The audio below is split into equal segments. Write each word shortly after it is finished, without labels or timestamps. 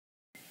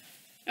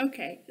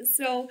Okay,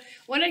 so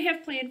what I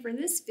have planned for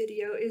this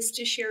video is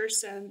to share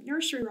some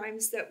nursery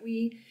rhymes that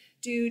we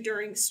do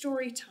during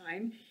story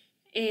time.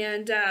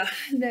 And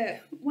the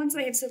ones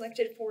I have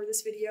selected for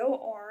this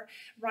video are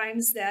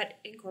rhymes that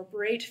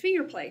incorporate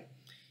finger play.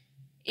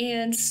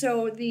 And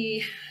so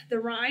the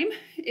rhyme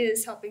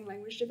is helping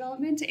language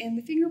development, and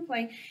the finger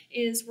play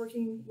is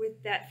working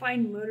with that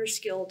fine motor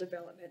skill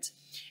development.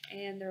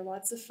 And they're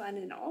lots of fun,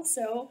 and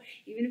also,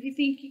 even if you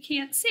think you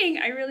can't sing,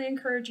 I really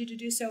encourage you to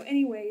do so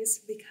anyways,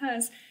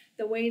 because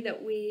the way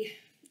that we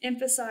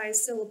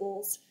emphasize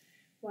syllables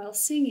while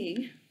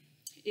singing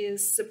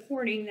is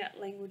supporting that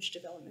language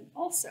development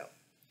also.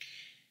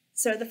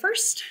 So the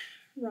first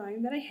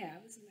rhyme that I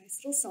have is a nice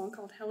little song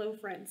called Hello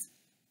Friends.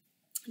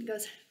 It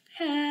goes,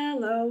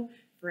 hello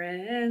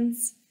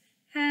friends,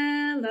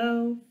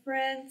 hello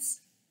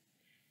friends,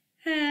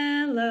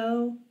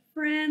 hello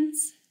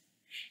friends.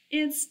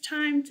 It's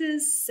time to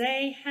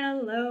say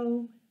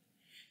hello.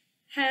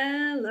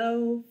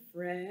 Hello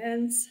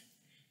friends,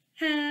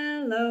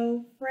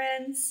 hello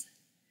friends,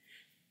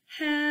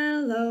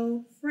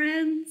 hello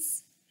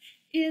friends.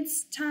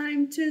 It's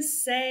time to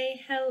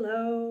say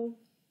hello.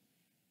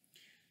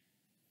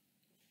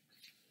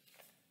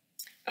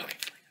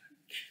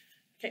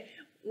 Okay.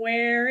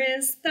 Where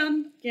is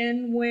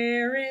Thumbkin?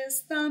 Where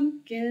is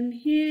Thumbkin?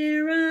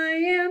 Here I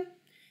am.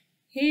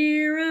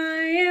 Here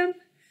I am.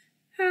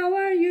 How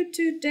are you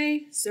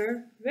today,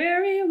 sir?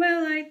 Very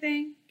well, I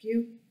thank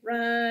you.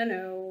 Run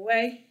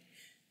away.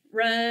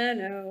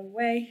 Run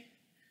away.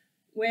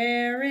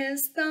 Where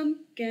is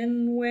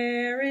Thumbkin?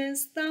 Where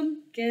is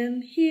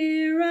Thumbkin?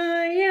 Here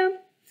I am.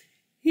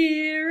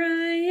 Here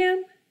I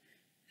am.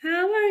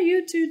 How are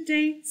you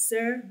today,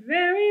 sir?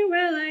 Very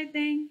well, I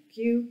thank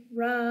you.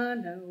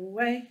 Run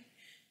away,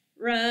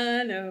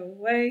 run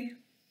away.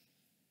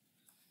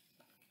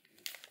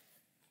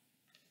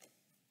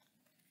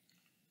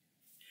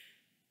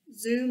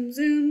 Zoom,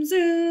 zoom,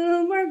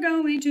 zoom, we're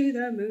going to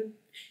the moon.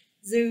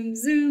 Zoom,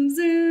 zoom,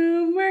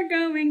 zoom, we're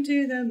going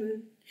to the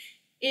moon.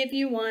 If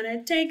you want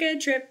to take a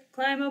trip,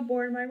 climb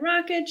aboard my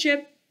rocket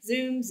ship.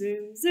 Zoom,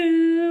 zoom,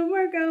 zoom,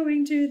 we're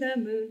going to the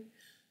moon.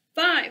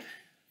 5,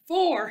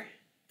 4,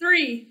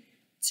 3,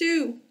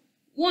 2,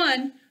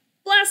 1,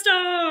 blast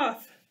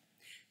off!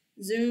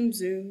 Zoom,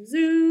 zoom,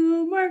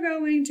 zoom, we're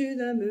going to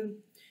the moon.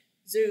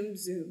 Zoom,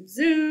 zoom,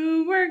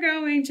 zoom, we're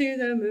going to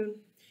the moon.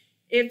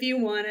 If you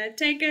want to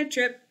take a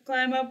trip,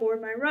 climb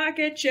aboard my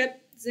rocket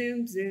ship.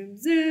 Zoom, zoom,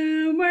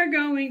 zoom, we're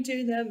going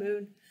to the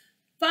moon.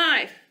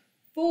 5,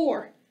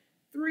 4,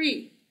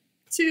 3,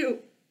 2,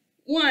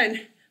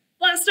 1,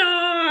 blast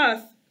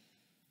off!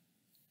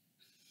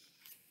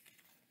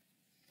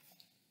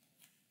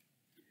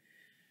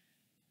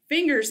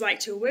 Fingers like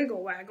to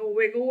wiggle, waggle,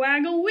 wiggle,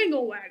 waggle,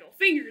 wiggle, waggle.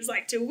 Fingers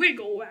like to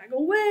wiggle,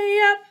 waggle,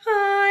 way up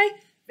high.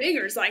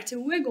 Fingers like to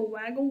wiggle,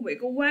 waggle,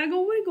 wiggle,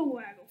 waggle, wiggle,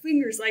 waggle.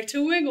 Fingers like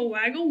to wiggle,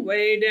 waggle,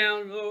 way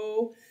down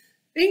low.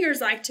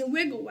 Fingers like to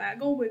wiggle,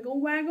 waggle, wiggle,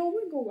 waggle,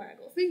 wiggle,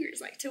 waggle. Fingers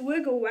like to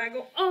wiggle,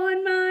 waggle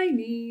on my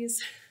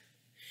knees.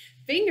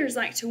 Fingers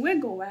like to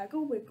wiggle,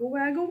 waggle, wiggle,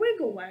 waggle,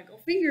 wiggle, waggle.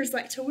 Fingers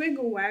like to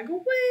wiggle, waggle,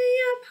 way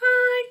up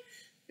high.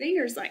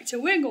 Fingers like to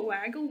wiggle,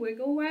 waggle,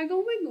 wiggle,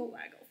 waggle, wiggle,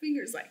 waggle.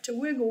 Fingers like to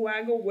wiggle,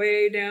 waggle,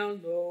 way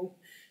down low.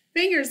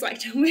 Fingers like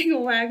to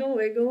wiggle, waggle,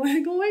 wiggle,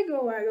 waggle,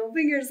 wiggle, waggle.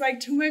 Fingers like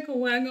to wiggle,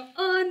 waggle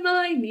on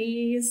my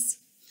knees.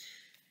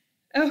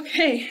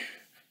 Okay,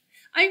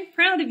 I'm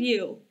proud of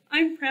you.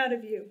 I'm proud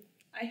of you.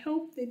 I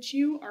hope that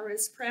you are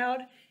as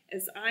proud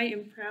as I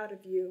am proud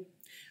of you.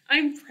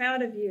 I'm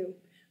proud of you.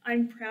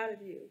 I'm proud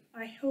of you.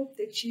 I hope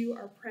that you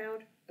are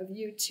proud of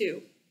you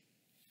too.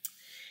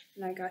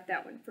 And I got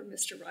that one from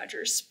Mr.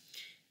 Rogers.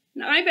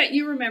 Now, I bet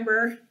you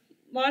remember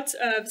lots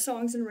of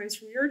songs and rhymes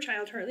from your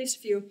childhood, or at least a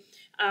few,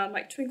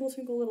 like Twinkle,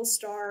 Twinkle, Little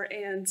Star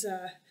and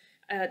the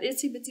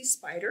Itsy Bitsy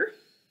Spider.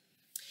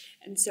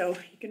 And so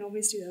you can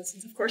always do those,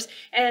 of course.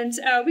 And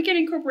we can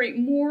incorporate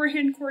more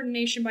hand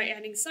coordination by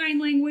adding sign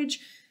language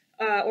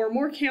or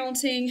more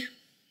counting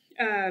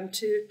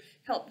to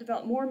help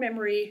develop more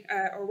memory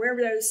or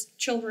wherever those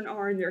children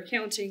are in their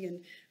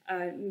counting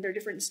and in their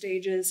different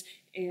stages.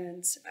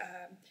 And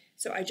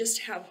so I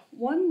just have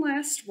one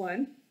last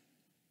one,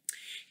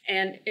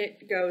 and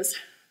it goes,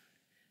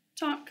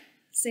 talk,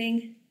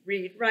 sing,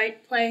 read,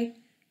 write, play.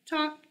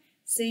 Talk,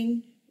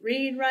 sing,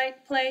 read,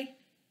 write, play.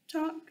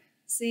 Talk,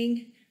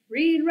 sing,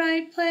 read,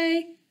 write,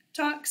 play.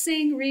 Talk,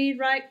 sing, read,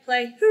 write,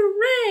 play.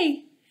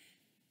 Hooray!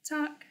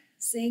 Talk,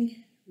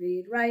 sing,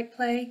 read, write,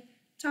 play.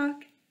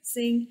 Talk,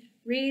 sing,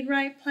 read,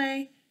 write,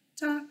 play.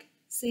 Talk,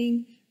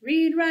 sing,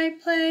 read,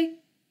 write, play.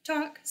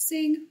 Talk,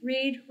 sing,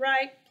 read,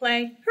 write,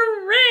 play.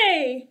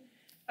 Hooray!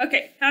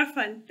 Okay, have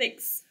fun.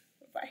 Thanks.